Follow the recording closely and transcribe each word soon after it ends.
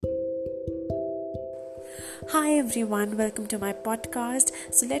Hi everyone, welcome to my podcast.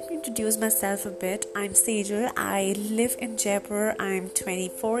 So let me introduce myself a bit. I'm Sejal. I live in Jaipur. I'm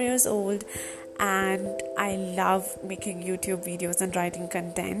 24 years old and I love making YouTube videos and writing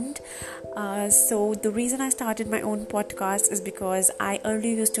content. So the reason I started my own podcast is because I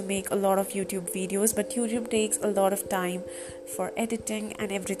earlier used to make a lot of YouTube videos, but YouTube takes a lot of time for editing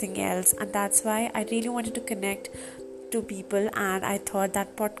and everything else, and that's why I really wanted to connect to people, and I thought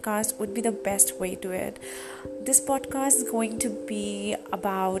that podcast would be the best way to it. This podcast is going to be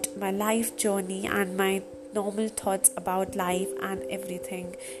about my life journey and my normal thoughts about life and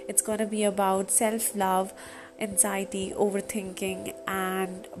everything. It's going to be about self-love, anxiety, overthinking,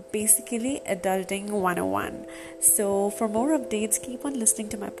 and basically adulting 101. So for more updates, keep on listening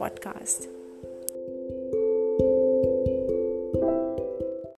to my podcast.